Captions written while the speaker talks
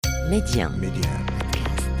ميديان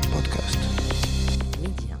بودكاست.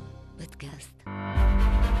 ميديان بودكاست.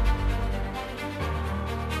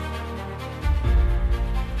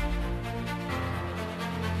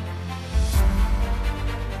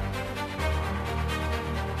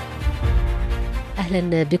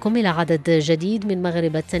 أهلا بكم إلى عدد جديد من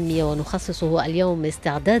مغرب التنمية، ونخصصه اليوم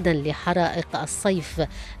استعدادا لحرائق الصيف.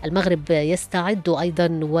 المغرب يستعد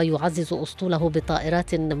أيضا ويعزز أسطوله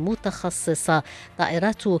بطائرات متخصصة،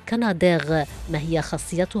 طائرات كنادير. ما هي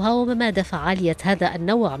خاصيتها وما مدى فعالية هذا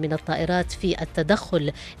النوع من الطائرات في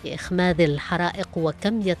التدخل لإخماد الحرائق،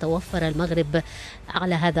 وكم يتوفر المغرب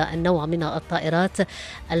على هذا النوع من الطائرات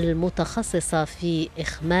المتخصصة في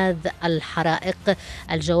إخماد الحرائق؟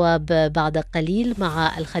 الجواب بعد قليل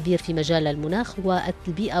مع الخبير في مجال المناخ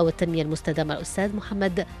والبيئة والتنمية المستدامة الأستاذ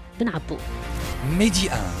محمد بن عبو.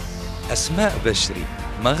 ميديان أسماء بشري،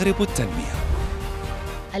 مغرب التنمية.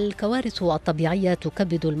 الكوارث الطبيعية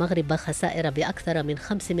تكبد المغرب خسائر بأكثر من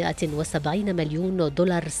 570 مليون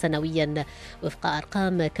دولار سنويا وفق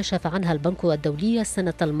أرقام كشف عنها البنك الدولي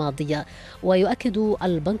السنة الماضية. ويؤكد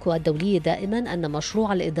البنك الدولي دائما أن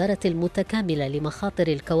مشروع الإدارة المتكاملة لمخاطر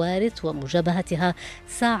الكوارث ومجابهتها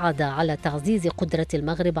ساعد على تعزيز قدرة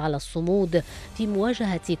المغرب على الصمود في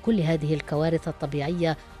مواجهة كل هذه الكوارث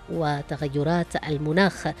الطبيعية وتغيرات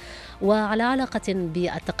المناخ. وعلى علاقة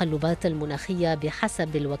بالتقلبات المناخية،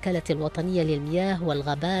 بحسب الوكالة الوطنية للمياه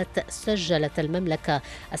والغابات، سجلت المملكة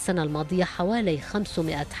السنة الماضية حوالي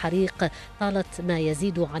 500 حريق طالت ما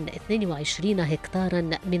يزيد عن 22 هكتارا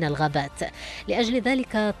من الغابات. لأجل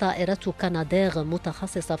ذلك طائرة كنادير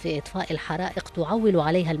متخصصة في إطفاء الحرائق تعول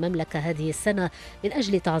عليها المملكة هذه السنة من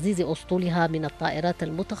أجل تعزيز أسطولها من الطائرات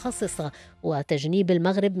المتخصصة وتجنيب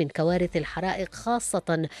المغرب من كوارث الحرائق،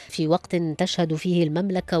 خاصة في وقت تشهد فيه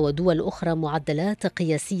المملكة ودول أخرى معدلات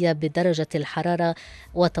قياسية بدرجة الحرارة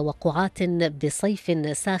وتوقعات بصيف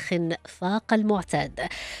ساخن فاق المعتاد.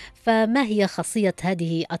 فما هي خاصية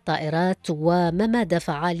هذه الطائرات وما مدى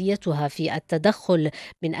فعاليتها في التدخل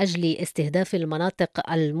من أجل استهداف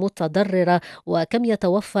المناطق المتضررة، وكم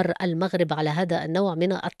يتوفر المغرب على هذا النوع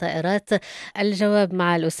من الطائرات؟ الجواب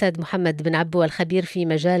مع الأستاذ محمد بن عبو، الخبير في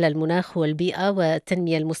مجال المناخ والبيئة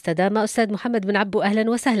والتنمية المستدامة. أستاذ محمد بن عبو، أهلا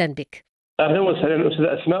وسهلا بك. أهلا وسهلا أستاذ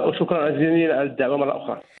أسماء، وشكرا جزيلا على الدعوة مرة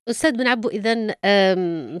أخرى. أستاذ بن عبو، إذن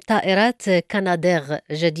طائرات كنادير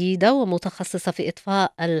جديدة ومتخصصة في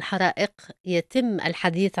إطفاء الحرائق يتم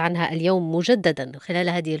الحديث عنها اليوم مجددا خلال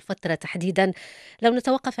هذه الفترة تحديدا. لو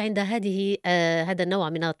نتوقف عند هذا النوع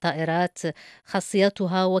من الطائرات،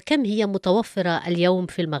 خاصيتها وكم هي متوفرة اليوم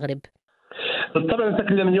في المغرب؟ بالطبع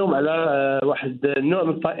نتكلم اليوم على واحد النوع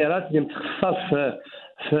من الطائرات اللي متخصصة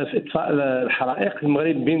في إطفاء الحرائق.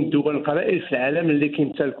 المغرب بين الدول القلائل في العالم اللي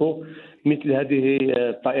كيمتلكوا مثل هذه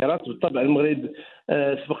الطائرات. بالطبع المغرب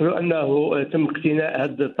سبق له أنه تم اقتناء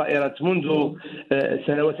هذه الطائرات منذ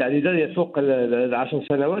سنوات عديدة، يفوق 10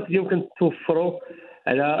 سنوات. يمكن توفروا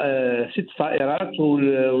على 6 طائرات،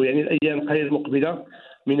 ويعني الأيام القليلة المقبلة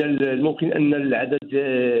من الممكن أن العدد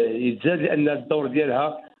يتزاد، لأن الدور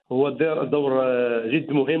ديالها هو دور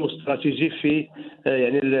جد مهم واستراتيجي في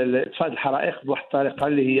يعني اطفاء الحرائق بواحد الطريقه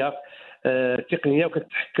اللي هي تقنيه،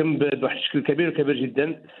 وكتحكم بواحد الشكل كبير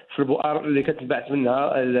جدا في البؤر اللي كتبعث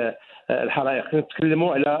منها الحرائق.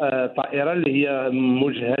 نتكلموا على طائره اللي هي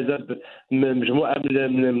مجهزه بمجموعه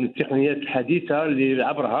من التقنيات الحديثه اللي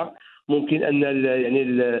عبرها ممكن ان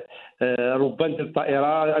يعني ربان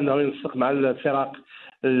الطائره انه ينسق مع الفرق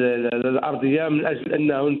الارضيه من اجل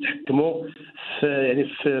انه نتحكموا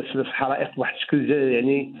في الحرائق بواحد الشكل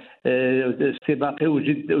يعني استباقي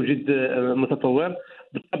وجد متطور.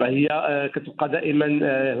 بالطبع هي كتبقى دائما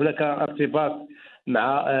هناك ارتباط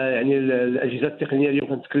مع يعني الاجهزه التقنيه. اليوم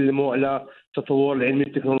كنتكلموا على التطور العلمي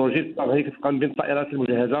التكنولوجي. بالطبع هي كتبقى بين الطائرات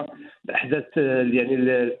المجهزه باحدث يعني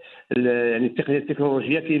التقنيه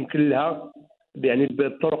التكنولوجيه كيمكن لها يعني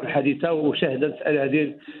بالطرق الحديثه. وشاهدت المساله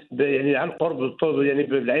هذه يعني عن قرب يعني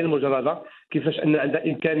بالعين المجرده، كيفاش ان عندها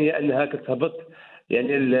امكانيه انها كتهبط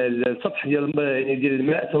يعني السطح ديال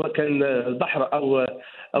الماء، سواء كان البحر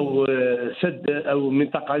او سد او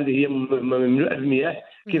منطقه اللي هي مملوءه بالمياه،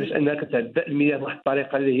 كيفاش انها كتعبأ المياه بواحد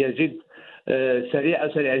الطريقه اللي هي جد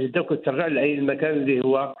سريعه جدا، وكترجع لاي المكان اللي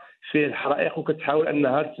هو فيه الحرائق، وكتحاول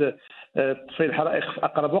انها تطفي الحرائق في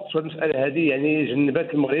اقرب وقت. والمساله هذه يعني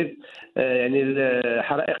جنبت المغرب يعني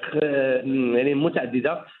الحرائق يعني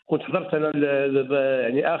متعدده. كنت حضرت انا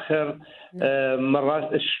يعني اخر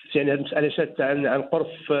مره شفت يعني هذه المساله شادت عن قرب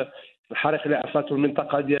الحريق اللي عرفته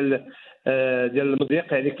المنطقه ديال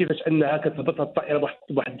المضيق، يعني كيفاش انها كتهبط الطائره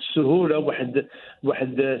بواحد السهوله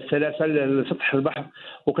وبواحد السلاسه لسطح البحر،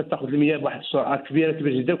 وكتاخذ المياه بواحد السرعه كبيره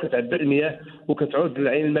جدا، وكتعبى المياه وكتعود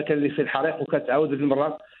لعين المكان اللي فيه الحريق، وكتعاود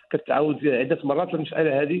بالمره كتعاود عده مرات.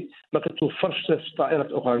 المساله هذه ما كتوفرش في الطائرات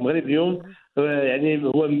الاخرى. المغرب اليوم يعني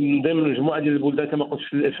هو من ضمن مجموعه ديال البلدان كما قلت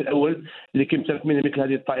في الاول اللي كيمتلك منها مثل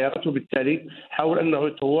هذه الطائرات، وبالتالي حاول انه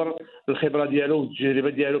يطور الخبره ديالو والتجربه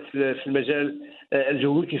ديالو في المجال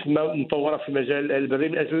الجوي كيف ما مطوره في المجال البري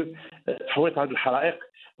من اجل تحويط هذه الحرائق.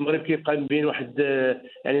 المغرب كيبقى من بين واحد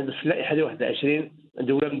يعني في اللائحه ديال 21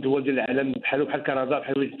 دوله من دول ديال العالم بحال كندا،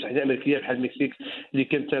 بحال الولايات المتحده الامريكيه، بحال المكسيك اللي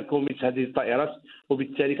كيمتلكوا مثل هذه الطائرات.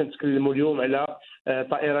 وبالتالي كنتكلموا اليوم على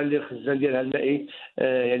طائره اللي الخزان ديالها المائي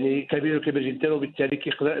يعني كبير جدا، وبالتالي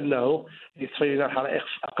كيقدر انه يطفي لنا الحرائق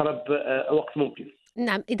في اقرب وقت ممكن.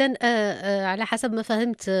 نعم، إذا على حسب ما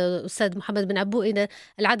فهمت أستاذ محمد بن عبو، إن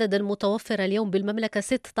العدد المتوفر اليوم بالمملكة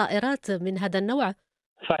 6 طائرات من هذا النوع.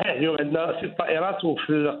 صحيح، اليوم عندنا 6 طائرات، وفي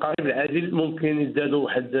القريب العاجل ممكن يزدادوا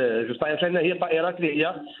واحد 2 طائرات، لان هي طائرات اللي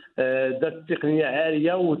هي ذات تقنيه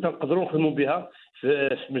عاليه وتنقدروا نخدموا بها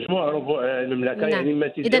في مجموع ربوع المملكه. نعم، يعني ما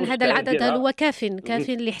إذا تيجاوزش هذا التعداد العدد هل ديالها. هو كاف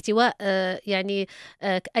لاحتواء يعني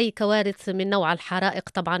أي كوارث من نوع الحرائق،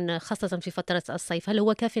 طبعا خاصة في فترة الصيف؟ هل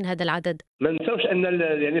هو كاف هذا العدد؟ ما ننساوش ان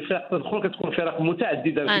يعني فرق التدخل كتكون فرق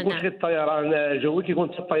متعدده، ما كيكونش نعم. غير الطيران الجوي،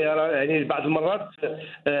 كيكون حتى الطيران يعني بعض المرات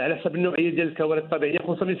على حسب النوعيه ديال الكوارث الطبيعيه،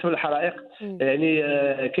 خصوصا بالنسبه للحرائق. مم. يعني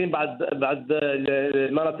كاين بعض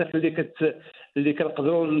المناطق اللي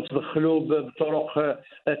كنقدروا نتدخلوا بطرق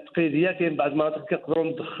تقليديه، كاين بعض المناطق كنقدروا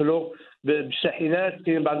ندخلوا بالشاحنات،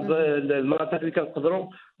 كاين بعض مم. المناطق اللي كنقدروا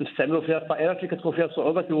نستعملوا فيها الطائرات اللي كتكون فيها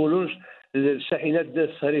صعوبه الولوج الشاحنات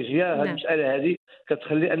الخارجيه. هذه نعم. المساله هذه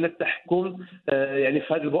كتخلي ان التحكم يعني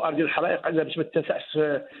في هذه البؤر ديال الحرائق انها باش ما تتسعش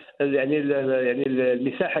يعني يعني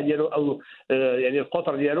المساحه ديالو او يعني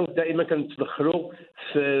القطر ديالو. دائما كنتدخلوا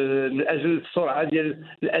من اجل السرعه ديال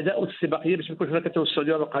الاداء والاستباقيه باش ما يكونش هناك توسع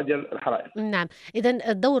ديال الوقع ديال الحرائق. نعم،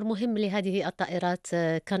 إذا الدور مهم لهذه الطائرات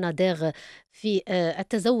كنادير في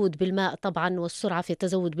التزود بالماء طبعا، والسرعة في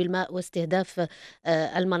التزود بالماء واستهداف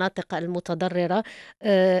المناطق المتضررة.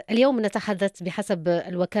 اليوم نتحدث بحسب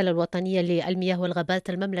الوكالة الوطنية للمياه والغابات،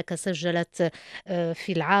 المملكة سجلت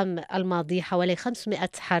في العام الماضي حوالي 500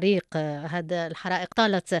 حريق. هذا الحرائق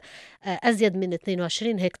طالت أزيد من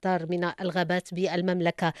 22 هكتار من الغابات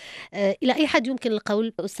بالمملكة. إلى أي حد يمكن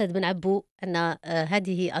القول أستاذ بن عبو أن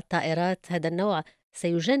هذه الطائرات، هذا النوع،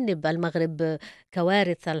 سيجنب المغرب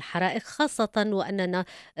كوارث الحرائق، خاصة وأننا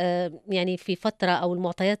يعني في فترة أو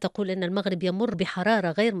المعطيات تقول أن المغرب يمر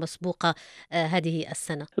بحرارة غير مسبوقة هذه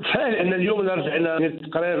السنة؟ صحيح، لان اليوم رجعنا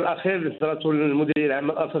للتقرير الاخير اللي صدرته المديريه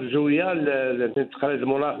العامه للارصاد الجويه، تقرير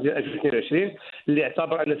المناخ ديال 2022 اللي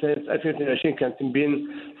اعتبر ان سنه 2022 كانت من بين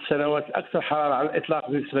السنوات الاكثر حراره على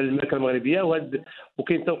الاطلاق بالنسبه للمملكه المغربيه.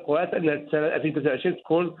 وكاين توقعات ان السنه 2023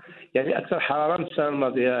 تكون يعني اكثر حراره من السنه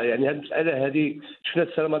الماضيه. يعني هذه المساله هذه شفنا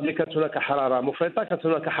السنه الماضيه كانت هناك حراره مفرطه، كانت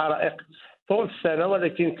هناك حرائق طول السنه،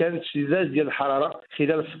 ولكن كان اشتداد ديال الحراره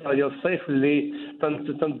خلال الفتره ديال الصيف اللي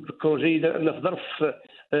تنذكروا جيدا ان في ظرف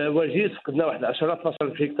وجيز فقدنا واحد 10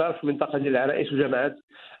 12 هكتار في المنطقه ديال العرائش والجماعات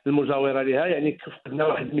المجاوره لها. يعني فقدنا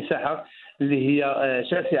واحد المساحه اللي هي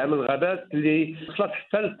شاسعه من الغابات اللي وصلت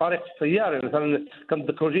حتى لطريق السيار. يعني مثلا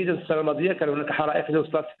كنذكروا جيدا السنه الماضيه كان هناك حرائق اللي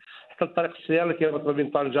وصلت حتى لطريق السيار اللي كيربط ما بين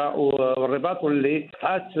طنجه والرباط، واللي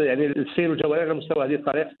قطعت يعني السير والجولان على مستوى هذه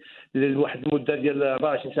الطريق لواحد المده ديال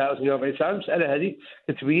 24 ساعه و 48 ساعه. المساله هذه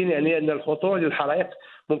كتبين يعني ان الخطوره ديال الحرائق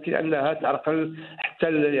ممكن انها تعرقل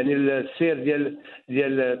حتى يعني السير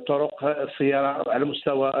ديال طرق السياره على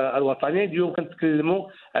المستوى الوطني. اليوم كنتكلموا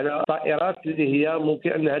على طائرات اللي هي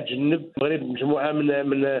ممكن انها تجنب المغرب مجموعه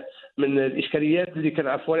من الاشكاليات اللي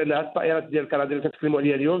كنعرفوا على انها الطائرات ديال كنادير اللي كنتكلموا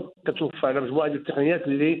عليها اليوم كتوفر على مجموعه ديال التقنيات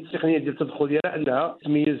اللي التقنيه ديال التدخل ديالها انها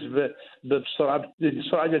تميز بالسرعه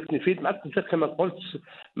ديال التنفيذ مع التنسيق كما قلت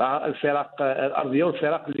مع الفرق الارضيه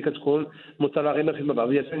والفرق اللي كتكون متراغمه فيما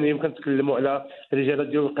بعضياتها. يعني يمكن نتكلموا على رجالات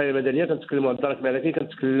ديال الوقايه المدنيه، كنتكلموا على الدرك الملكي،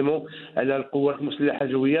 كنتكلموا على القوات المسلحه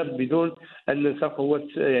الجويه، بدون ان ننسى قوات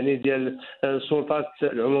يعني ديال السلطات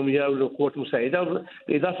العموميه والقوات المساعده،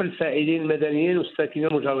 بالاضافه للفاعلين المدنيين والساكنين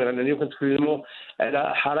المجاورين. يعني اليوم كنتكلموا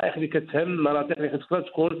على حرائق اللي كتهم مناطق اللي كتقدر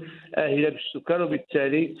تكون اهله بالسكان،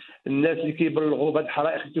 وبالتالي الناس اللي كيبلغوا بهذه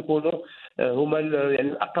الحرائق كيكونوا هما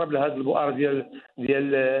يعني الاقرب لهذه البؤر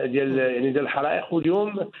ديال الحرائق.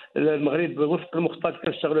 واليوم المغرب وفق المخطط اللي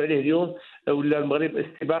كنشتغلوا عليه اليوم ولا المغرب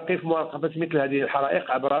استباقي في مراقبه مثل هذه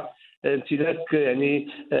الحرائق عبر امتلاك يعني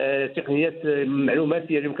تقنيات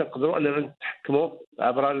معلوماتيه اللي كنقدروا اننا نتحكموا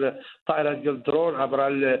عبر الطائرات ديال الدرون، عبر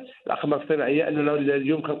الاقمار الصناعيه، اننا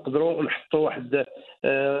اليوم كنقدروا نحطوا واحد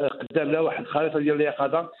قدامنا واحد خريطه ديال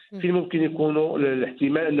اليقظه فين ممكن يكونوا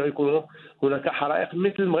الاحتمال انه يكونوا هناك حرائق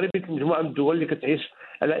مثل المغرب، مثل مجموعه من الدول اللي كتعيش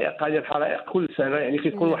على ايقاع الحرائق كل سنه. يعني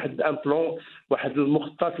كيكون واحد ان بلون، واحد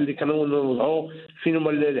المخطط اللي كنوضعوا فين هما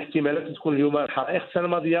الاحتمالات تكون اليوم الحرائق. السنه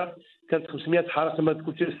الماضيه كانت 500 حرائق كما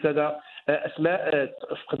قلت الاستاذه اسماء،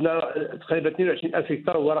 فقدنا تقريبا 22,000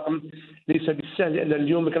 هكتار، وهو رقم ليس بالسهل، لان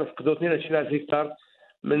اليوم كنفقدوا 22,000 هكتار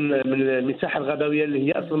من المساحه الغابويه اللي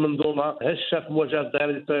هي اصلا منظومه هشه في مواجهه الظاهره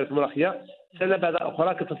ديال التغيرات المناخيه. سنه بعد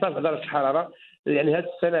اخرى كترتفع درجه الحراره. يعني هذه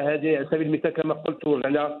السنه هذه على سبيل المثال كما قلت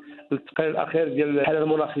ورجعنا للتقرير الاخير ديال الحاله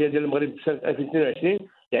المناخيه ديال المغرب سنه 2022،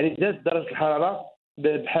 يعني زادت درجه الحراره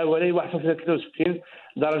بحوالي 1.63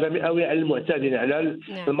 درجه مئويه على المعتاد، يعني على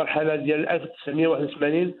المرحله ديال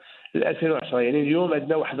 1981 ل 2010. يعني اليوم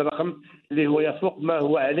عندنا واحد الرقم اللي هو يفوق ما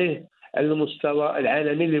هو عليه على المستوى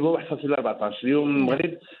العالمي اللي هو 1.14. اليوم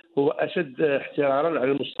المغرب هو اشد احترارا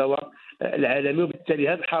على المستوى العالمي، وبالتالي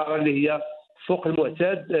هذه الحراره اللي هي فوق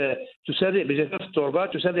المعتاد تسرع بجفاف التربه،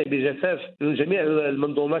 تسرع بجفاف جميع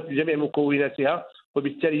المنظومات بجميع مكوناتها،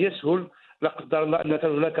 وبالتالي يسهل لا قدر الله ان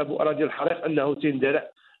كان هناك بؤره ديال الحريق انه تندرع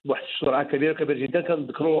بواحد السرعه كبيره جدا.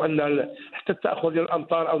 كنذكروا ان حتى التاخر ديال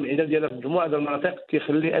الامطار او الانعدام ديالها في مجموعه ديال المناطق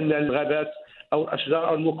كيخلي ان الغابات او الاشجار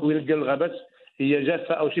او المكونات ديال الغابات هي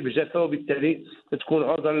جافه او شبه جافه، وبالتالي تكون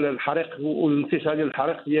عرضه للحريق، والانتشار ديال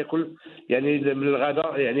الحريق ياكل يعني من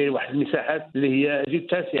الغابه يعني واحد المساحات اللي هي جد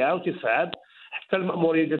تاسعه وتصعب حتى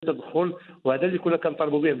المأموريه ديال التدخل. وهذا اللي كنا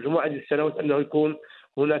كنطالبوا به مجموعه ديال السنوات، انه يكون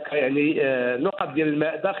هناك يعني نقط ديال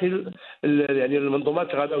الماء داخل يعني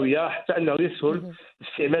المنظومات الغابويه، حتى انه يسهل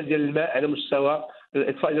استعمال ديال الماء على مستوى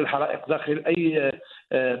اطفاء الحرائق داخل اي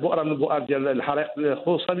بؤره من البؤر ديال الحرائق،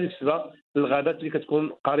 خصوصا بالنسبه للغابات اللي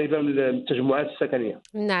كتكون قريبه من التجمعات السكنيه.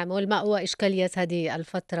 نعم، والماء هو إشكالية هذه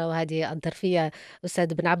الفترة وهذه الظرفية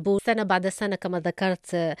أستاذ بن عبود. سنة بعد سنة كما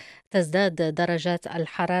ذكرت تزداد درجات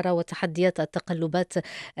الحرارة وتحديات التقلبات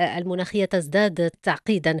المناخية تزداد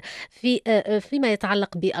تعقيدا فيما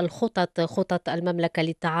يتعلق بالخطط، خطط المملكة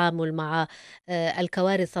للتعامل مع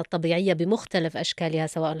الكوارث الطبيعية بمختلف أشكالها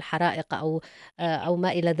سواء الحرائق أو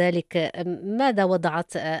ما إلى ذلك. ماذا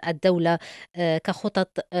وضعت الدولة كخطط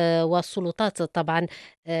والسلطات طبعا؟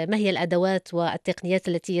 ما هي الأدوات والتقنيات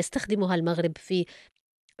التي يستخدمها المغرب في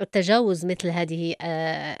التجاوز مثل هذه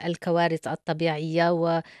الكوارث الطبيعية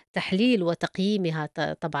وتحليل وتقييمها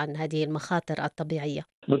طبعا هذه المخاطر الطبيعية؟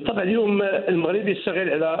 بالطبع اليوم المغرب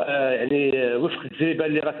يشتغل على يعني وفق التجربه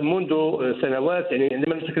اللي راه منذ سنوات. يعني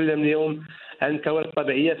عندما نتكلم اليوم عن كوارث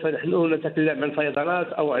طبيعيه فنحن نتكلم عن فيضانات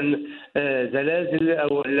او عن زلازل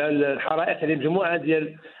او الحرائق، يعني مجموعه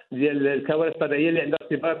ديال الكوارث الطبيعيه اللي عندها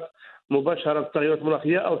ارتباط مباشره بالتغيرات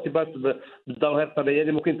المناخيه او ارتباط بالظواهر الطبيعيه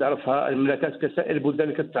اللي ممكن تعرفها المملكات كسائر البلدان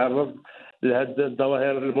اللي كتتعرض لهذه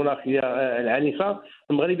الظواهر المناخيه العنيفه.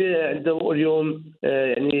 المغرب عنده اليوم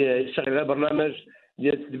يعني يشتغل على برنامج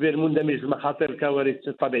ديال التدبير المندمج لمخاطر الكوارث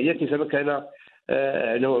الطبيعيه كيفما كان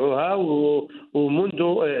نوعها، ومنذ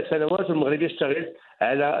سنوات المغرب يشتغل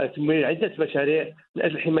على تمويل عده مشاريع من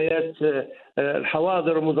اجل حمايه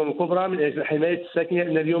الحواضر والمدن الكبرى، من اجل حمايه الساكنه.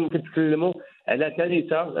 لان اليوم كنتكلموا على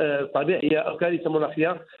كارثه طبيعيه او كارثه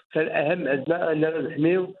مناخيه، فالاهم عندنا اننا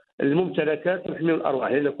نحميو الممتلكات ونحميو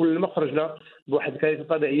الارواح، لان كل ما خرجنا بواحد الكارثه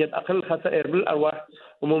طبيعيه باقل الخسائر من الارواح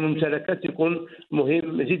ومن الممتلكات يكون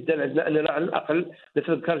مهم جدا عندنا اننا على الاقل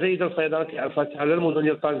نتذكر جيدا الفيضانات اللي عرفت على المدن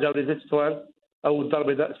ديال طنجه وليزه تطوان او الدار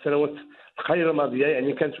البيضاء السنوات القليله الماضيه.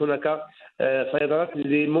 يعني كانت هناك فيضانات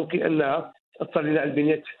اللي ممكن انها تاثر لنا على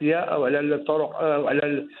البنيه التحتيه او على الطرق او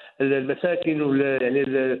على المساكن يعني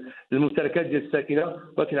الممتلكات ديال الساكنه،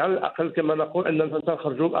 ولكن على الاقل كما نقول اننا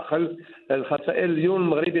نخرجوا باقل الخسائر. اليوم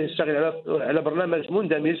المغرب يشتغل على برنامج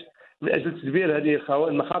مندمج من اجل تدبير هذه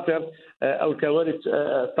المخاطر او الكوارث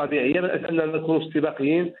الطبيعيه، من اجل اننا نكونوا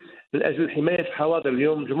استباقيين من اجل حمايه الحواضر.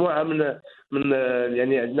 اليوم مجموعه من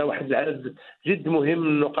يعني عندنا واحد العدد جد مهم من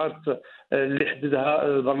النقاط اللي حددها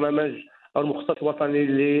البرنامج او المخطط الوطني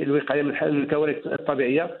للوقايه من الكوارث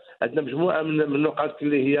الطبيعيه. عندنا مجموعه من النقاط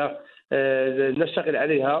اللي هي نشتغل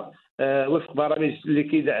عليها وفق برامج اللي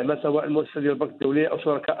كيدعمها سواء المؤسسه ديال البنك الدولي او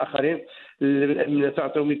شركاء اخرين.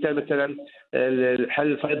 تعطيو مثال مثلا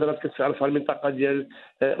حل الفيضانات كتعرفها المنطقه ديال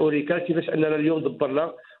اوريكا، كيفاش اننا اليوم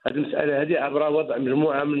دبرنا هذه المساله هذه عبر وضع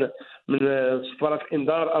مجموعه من صفارات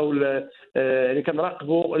الانذار او يعني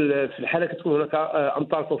كنراقبوا في الحاله كتكون هناك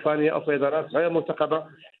امطار طوفانيه او فيضانات غير مرتقبه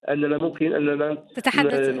اننا ممكن اننا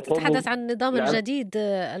تتحدث عن النظام الجديد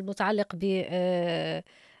المتعلق ب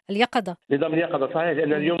اليقظة. نظام اليقظة صحيح،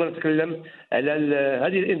 لأن اليوم نتكلم على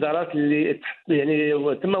هذه الإنذارات اللي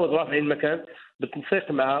يعني تم وضعها في أي مكان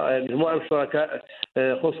بالتنسيق مع مجموعه من الشركاء،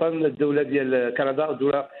 خصوصا الدوله ديال كندا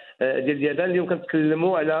والدوله ديال اليابان. اليوم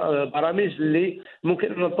كنتكلموا على برامج اللي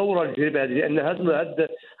ممكن ان نطوروا التجربه هذه، لان هذه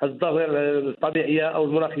الظاهره الطبيعيه او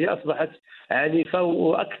المناخيه اصبحت عنيفه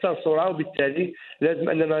واكثر سرعه، وبالتالي لازم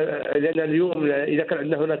اننا، لان اليوم اذا كان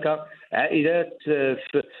عندنا هناك عائلات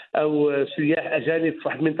او سياح اجانب في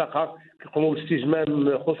واحد المنطقه كيقوموا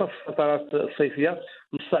باستجمام خصوصا في الفترات الصيفيه،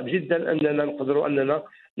 من الصعب جدا اننا نقدروا اننا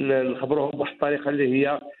نخبروهم بواحد الطريقه اللي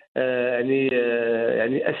هي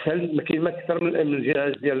يعني اسهل. ما كاين ما اكثر من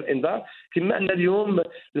الجهاز ديال الانذار. كما ان اليوم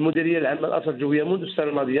المديريه العامه للارصاد الجويه منذ السنه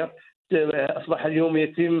الماضيه اصبح اليوم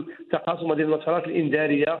يتم تقاسم هذه النشرات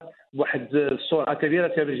الانذاريه بواحد السرعه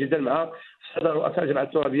كبيره جدا مع صدر رؤساء الجمعيه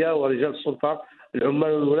الترابيه ورجال السلطه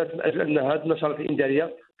العمال والولاة، من اجل ان هذه النشرات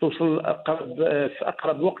الانذاريه توصل في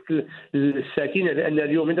اقرب وقت للساكنه، لان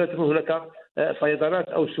اليوم عندما تكون هناك فيضانات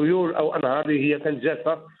او سيول او انهار اللي هي كانت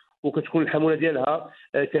جافه وكتكون الحموله ديالها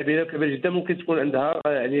كبيره جدا، ممكن تكون عندها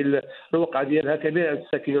يعني الوقعه ديالها كبيره عند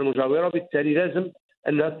الساكنه المجاوره، وبالتالي لازم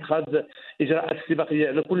انها تتخذ اجراءات استباقيه.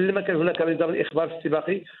 يعني كل ما كان هناك نظام الاخبار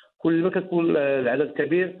الاستباقي كل ما كتكون العدد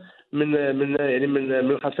كبير من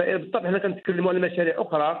الخسائر. بالطبع حنا كنتكلموا على مشاريع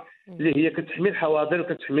اخرى اللي هي كتحمي الحواضر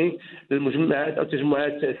وكتحمي المجمعات او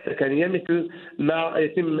التجمعات السكنيه، مثل ما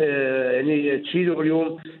يتم يعني تشييده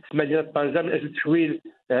اليوم في مدينه طنجه من اجل تحويل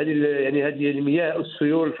هذه المياه او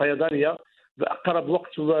السيول الفيضانيه باقرب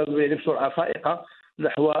وقت يعني بسرعه فائقه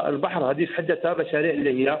نحو البحر. هذه في حد ذاتها مشاريع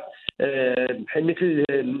اللي هي مثل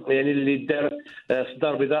يعني اللي دار في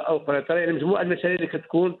الدار البيضاء او قناطره، يعني مجموعه المشاريع اللي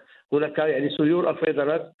كتكون هناك يعني سيول او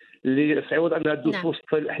فيضانات اللي في عوض انها تدوز في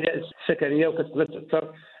وسط الاحياء السكنيه وكتقدر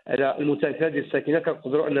تاثر على الممتلكات ديال الساكنه،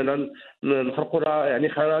 كنقدروا اننا نخرقوا لها يعني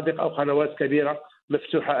خنادق او قنوات كبيره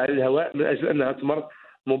مفتوحه على الهواء من اجل انها تمر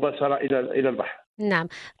مباشره الى البحر. نعم.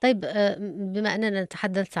 طيب، بما أننا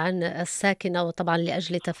نتحدث عن الساكنة وطبعا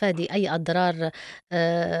لأجل تفادي أي أضرار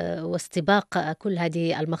واستباق كل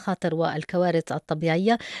هذه المخاطر والكوارث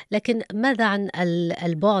الطبيعية، لكن ماذا عن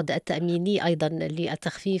البعد التأميني أيضا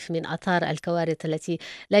للتخفيف من آثار الكوارث التي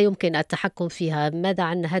لا يمكن التحكم فيها؟ ماذا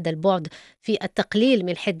عن هذا البعد في التقليل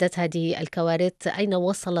من حدة هذه الكوارث؟ أين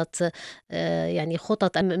وصلت يعني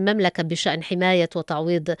خطط المملكة بشأن حماية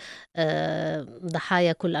وتعويض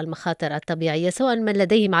ضحايا كل المخاطر الطبيعية، سواء من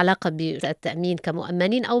لديهم علاقة بالتأمين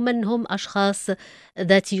كمؤمنين أو من هم أشخاص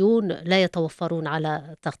ذاتيون لا يتوفرون على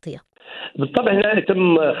تغطية؟ بالطبع هنا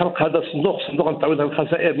يتم خلق هذا صندوق التعويض عن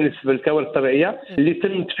الخسائر بالنسبه للكوارث الطبيعيه اللي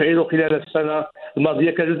تم تفعيله خلال السنه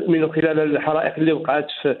الماضيه كجزء منه خلال الحرائق اللي وقعت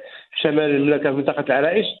في شمال المملكه في منطقه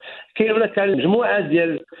العرائش. كاين هناك مجموعه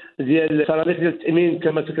ديال صناديق ديال التامين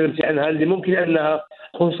كما تكلمت عنها اللي ممكن انها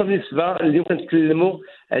خصوصا بالنسبه اليوم كنتكلموا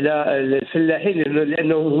على الفلاحين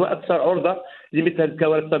لانه هما اكثر عرضه لمثل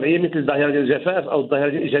الكوارث الطبيعيه مثل الظاهره ديال الجفاف او الظاهره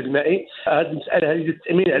ديال الاجهاد المائي. هذه المساله هذه ديال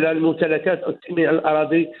التامين على الممتلكات او التامين على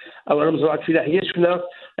الاراضي او على المزروعات الفلاحيه شفنا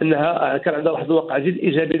انها كان عندها واحد الواقع جد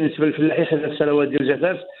ايجابي بالنسبه للفلاحين خلال السنوات ديال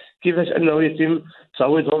الجفاف، كيفاش انه يتم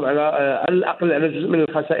تعويضهم على الاقل على جزء من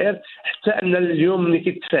الخسائر، حتى ان اليوم ملي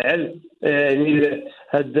كيتفعل يعني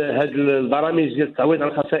هاد البرامج ديال التعويض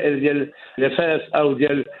على الخسائر ديال الجفاف او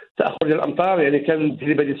ديال تاخر ديال الامطار. يعني كان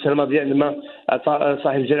التجربه ديال السنه الماضيه عندما اعطى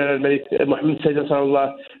صاحب الجلاله الملك محمد السيد نصر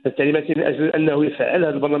الله التعليمات من اجل انه يفعل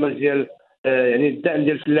هذا البرنامج ديال يعني الدعم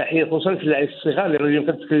ديال الفلاحين خصوصا الفلاحين الصغار، لانه اليوم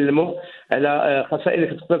كنتكلموا على خسائر اللي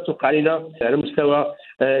كتقدر توقع علينا على مستوى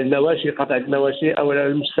المواشي، قطع المواشي او على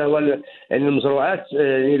المستوى يعني المزروعات.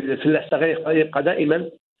 يعني الفلاح الصغير يبقى دائما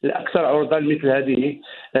الاكثر عرضه لمثل هذه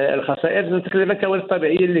الخسائر. نتكلم عن الكوارث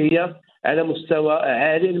الطبيعيه اللي هي على مستوى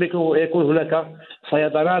عالي، يكون هناك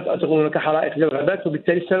فيضانات او تكون هناك حرائق للغابات،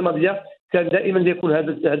 وبالتالي السنه الماضيه كان دائما يكون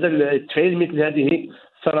هذا التفعيل مثل هذه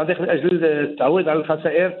الصناديق من اجل التعويض على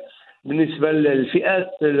الخسائر بالنسبه للفئات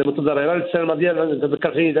المتضرره. السنه الماضيه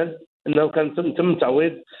نتذكر جيدا انه كان تم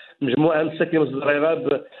تعويض مجموعه من الساكنه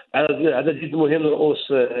المتضرره بعدد جد مهم من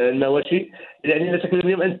رؤوس المواشي. يعني نتكلم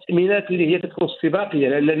اليوم عن التامينات اللي هي كتكون استباقيه،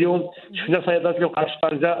 لان اليوم شفنا الفيضانات اللي وقعت في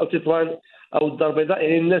طنجه او تطوان او الدار البيضاء،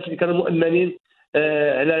 يعني الناس اللي كانوا مؤمنين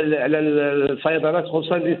على الفيضانات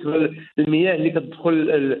خصوصا بالنسبه للمياه اللي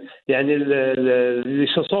كتدخل يعني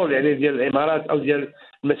الشصول يعني ديال العمارات او ديال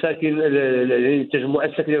المساكن التجمعات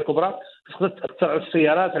السكنيه الكبرى، تقدر تاثر على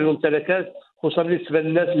السيارات على الممتلكات خصوصا بالنسبه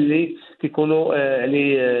للناس اللي كيكونوا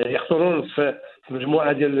يعني يقطرون في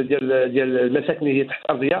مجموعه ديال المساكن اللي هي تحت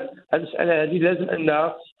ارضيه. هذه المساله هذه لازم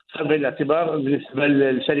انها تاخذ بعين الاعتبار بالنسبه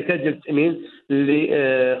للشركات ديال التامين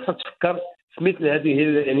اللي خصها تفكر في مثل هذه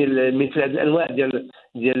يعني مثل هذه الانواع ديال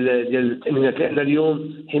التامينات، لان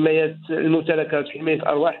اليوم حمايه الممتلكات وحمايه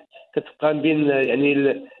الارواح كتبقى بين يعني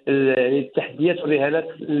يعني التحديات والرهانات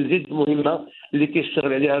الجد مهمه اللي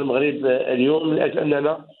كيشتغل عليها المغرب اليوم، من اجل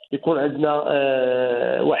اننا يكون عندنا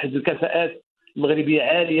واحد الكفاءات مغربيه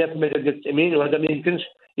عاليه في مجال ديال التامين. وهذا ما يمكنش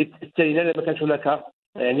يتسنى الا ما كانش هناك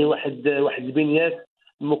يعني واحد البنيات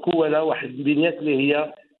مكونه، واحد البنيات اللي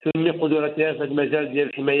هي تنمي قدراتها في هذا المجال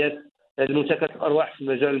ديال حمايه المنتجات الارواح، في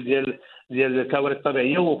المجال ديال الكوارث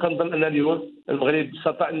الطبيعيه. وكنظن ان اليوم المغرب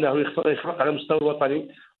استطاع انه يخلق على المستوى الوطني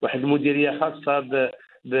واحد المديريه خاصه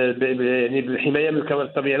يعني بالحمايه من الكوارث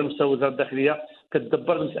الطبيعيه على مستوى وزاره الداخليه،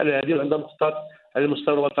 كتدبر المساله هذه وعندها مخطط على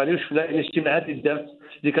المستوى الوطني. وشفنا الاجتماعات اللي دارت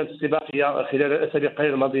اللي كانت استباقيه خلال الاسابيع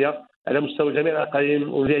القليله الماضيه على مستوى جميع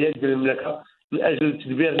الاقاليم والولايات ديال المملكه من اجل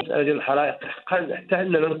تدبير المساله ديال الحرائق، حتى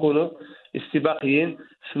اننا نكونوا استباقيين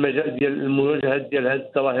في المجال ديال المواجهه ديال هذه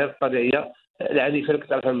الظواهر الطبيعيه العنيفه اللي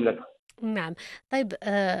كتعرفها المملكه. نعم. طيب،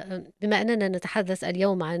 بما أننا نتحدث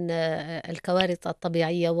اليوم عن الكوارث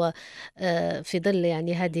الطبيعية وفي ظل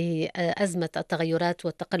يعني هذه أزمة التغيرات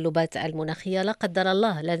والتقلبات المناخية، لا قدر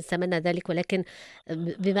الله لا نتمنى ذلك، ولكن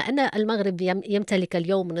بما أن المغرب يمتلك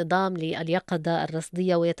اليوم نظام لليقظة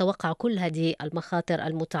الرصدية ويتوقع كل هذه المخاطر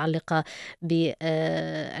المتعلقة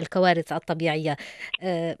بالكوارث الطبيعية،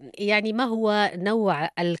 يعني ما هو نوع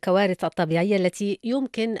الكوارث الطبيعية التي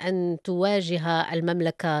يمكن أن تواجه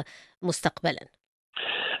المملكة مستقبلا؟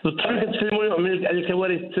 بالطبع كنتكلموا اليوم عن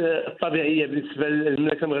الكوارث الطبيعيه بالنسبه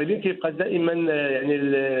للمملكه المغربيه. كيبقى دائما يعني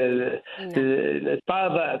نعم.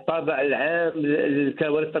 الطابع العام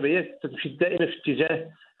للكوارث الطبيعيه تمشي دائما في اتجاه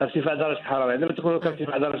ارتفاع درجه الحراره. عندما تكون هناك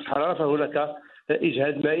ارتفاع درجه الحراره فهناك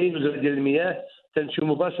اجهاد مائي، نزول ديال المياه، تنشو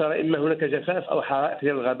مباشره، اما هناك جفاف او حرائق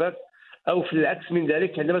ديال الغابات، او في العكس من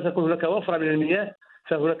ذلك عندما تكون هناك وفره من المياه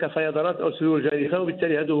فهناك فيضانات او سيول جارفه.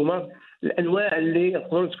 وبالتالي هذو هما الانواع اللي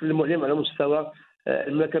نقدروا نتكلموا عليهم على مستوى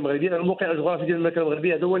المملكه المغربيه. الموقع الجغرافي ديال المملكه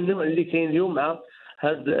المغربيه هذا هو النوع اللي كاين اليوم مع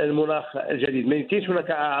هذا المناخ الجديد. ما يمكنش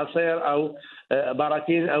هناك اعاصير او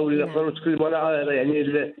براكين او نقدروا نتكلموا على يعني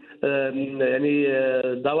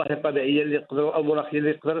الظواهر الطبيعيه اللي يقدروا او المناخيه اللي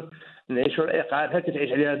يقدر نعيشوا الايقاعات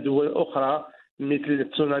كتعيش عليها الدول الاخرى، مثل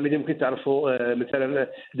التسونامي اللي ممكن تعرفوا مثلا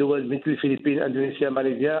دول مثل الفلبين، اندونيسيا،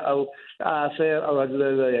 ماليزيا، او اعاصير او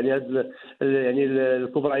يعني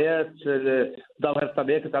الكبريات الظواهر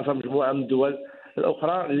الطبيعيه كتعرفها مجموعه من الدول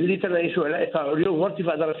الاخرى اللي تنعيشوا على ايقاع اليوم هو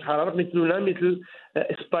ارتفاع درجه الحراره، مثلنا مثل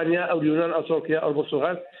اسبانيا او اليونان او تركيا او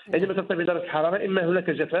البرتغال. عندما ترتفع درجه الحراره اما هناك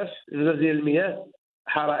جفاف، نزول ديال المياه،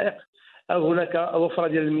 حرائق، او هناك وفره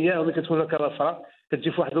ديال المياه، وملي كتكون هناك وفره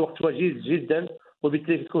كتجي في واحد الوقت وجيز جدا،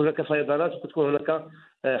 وبالتالي كتكون هناك فيضانات وكتكون هناك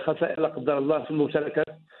خسائر لا قدر الله في الممتلكات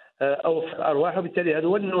او في الارواح. وبالتالي هذا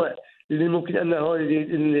هو النوع اللي ممكن انه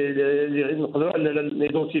اللي نقدروا اننا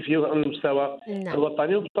نيدونتيفيوه على المستوى نعم.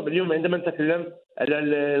 الوطني. وبالطبع اليوم عندما نتكلم على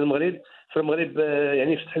المغرب، فالمغرب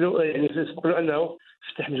يعني فتح له يعني سبق له انه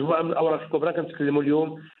فتح مجموعه من الاوراق الكبرى. كنتكلموا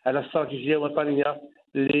اليوم على استراتيجيه وطنيه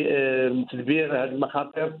لتدبير هذه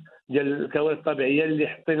المخاطر ديال الكوارث الطبيعيه اللي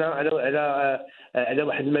حطينا على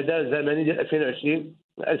واحد المدى زمني ديال 2020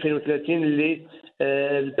 2030 اللي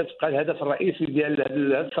تتبقى الهدف الرئيسي ديال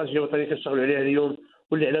الاستراتيجيه الوطنيه كنشتغلوا عليها اليوم،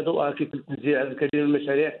 واللي على ضوءها كيتم تنزيل عدد كبير من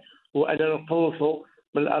المشاريع، واننا نخلصوا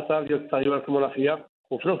من الاثار ديال التغيرات المناخيه،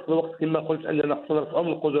 وفي نفس الوقت كما قلت اننا نرفعوا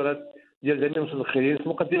من القدرات ديال جميع المتدخلين في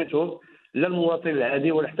مقدمتهم لا المواطن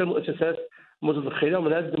العادي ولا حتى المؤسسات المتدخله.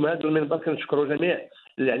 ومن هذا المنبر كنشكروا جميع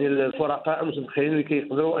يعني الفرقاء المتدخلين اللي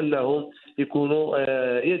كيقدروا انهم يكونوا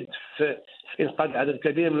يد في انقاذ عدد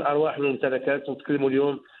كبير من الارواح والممتلكات. نتكلموا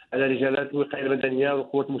اليوم على رجالات الوقايه المدنيه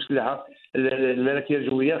والقوات المسلحه الملكيه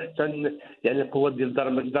الجويه، حتى يعني القوات ديال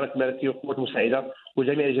الدرك الملكيه والقوات المساعده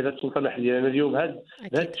وجميع رجالات السلطه المحليه. يعني اليوم هذه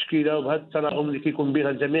التشكيله وبهذا التناغم اللي كيكون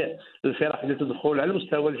بين جميع الفرق ديال التدخل على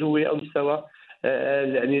المستوى الجوي او المستوى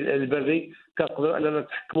يعني البري، كنقدروا اننا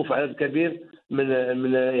نتحكموا في عدد كبير من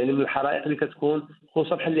الحرائق اللي كتكون،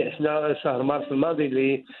 خصوصا بحال اللي عشنا شهر مارس الماضي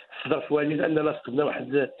اللي في ظرف وجيز اننا فقدنا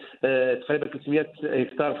واحد تقريبا 300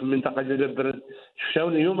 هكتار في المنطقه ديال البرد. شفناو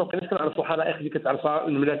اليوم ما بقيناش كنعرفوا حرائق اللي كتعرفها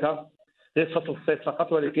المملكه غير في فصل الصيف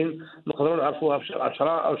فقط، ولكن نقدروا نعرفوها في شهر 10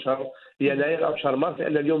 او شهر يناير او شهر مارس،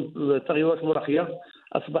 لان اليوم التغيرات المناخيه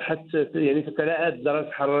اصبحت يعني تتلاعب درجه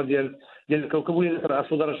الحراره ديال الكوكب، ولينا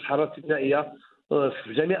كنعرفوا درجه الحراره استثنائيه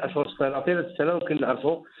في جميع اشهر السنه. طيله السنه ممكن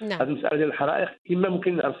نعرفوا هذه المساله ديال الحرائق، كما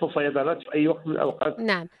ممكن نعرفوا فيضانات في اي وقت من الاوقات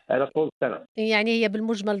نعم. على طول السنه. يعني هي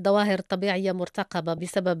بالمجمل ظواهر طبيعية مرتقبة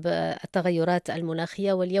بسبب التغيرات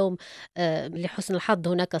المناخية، واليوم لحسن الحظ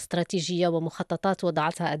هناك استراتيجية ومخططات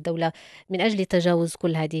وضعتها الدولة من أجل تجاوز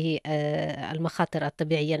كل هذه المخاطر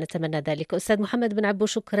الطبيعية، نتمنى ذلك. أستاذ محمد بن عبو،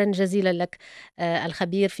 شكرا جزيلا لك،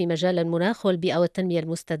 الخبير في مجال المناخ والبيئة والتنمية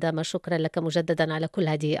المستدامة، شكرا لك مجددا على كل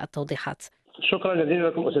هذه التوضيحات. شكرا جزيلا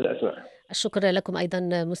لكم أستاذ أسماء. الشكر لكم أيضا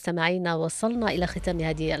مستمعينا. وصلنا إلى ختام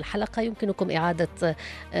هذه الحلقة. يمكنكم إعادة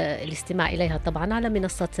الاستماع إليها طبعا على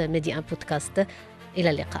منصة ميديا بودكاست. إلى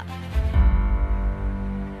اللقاء.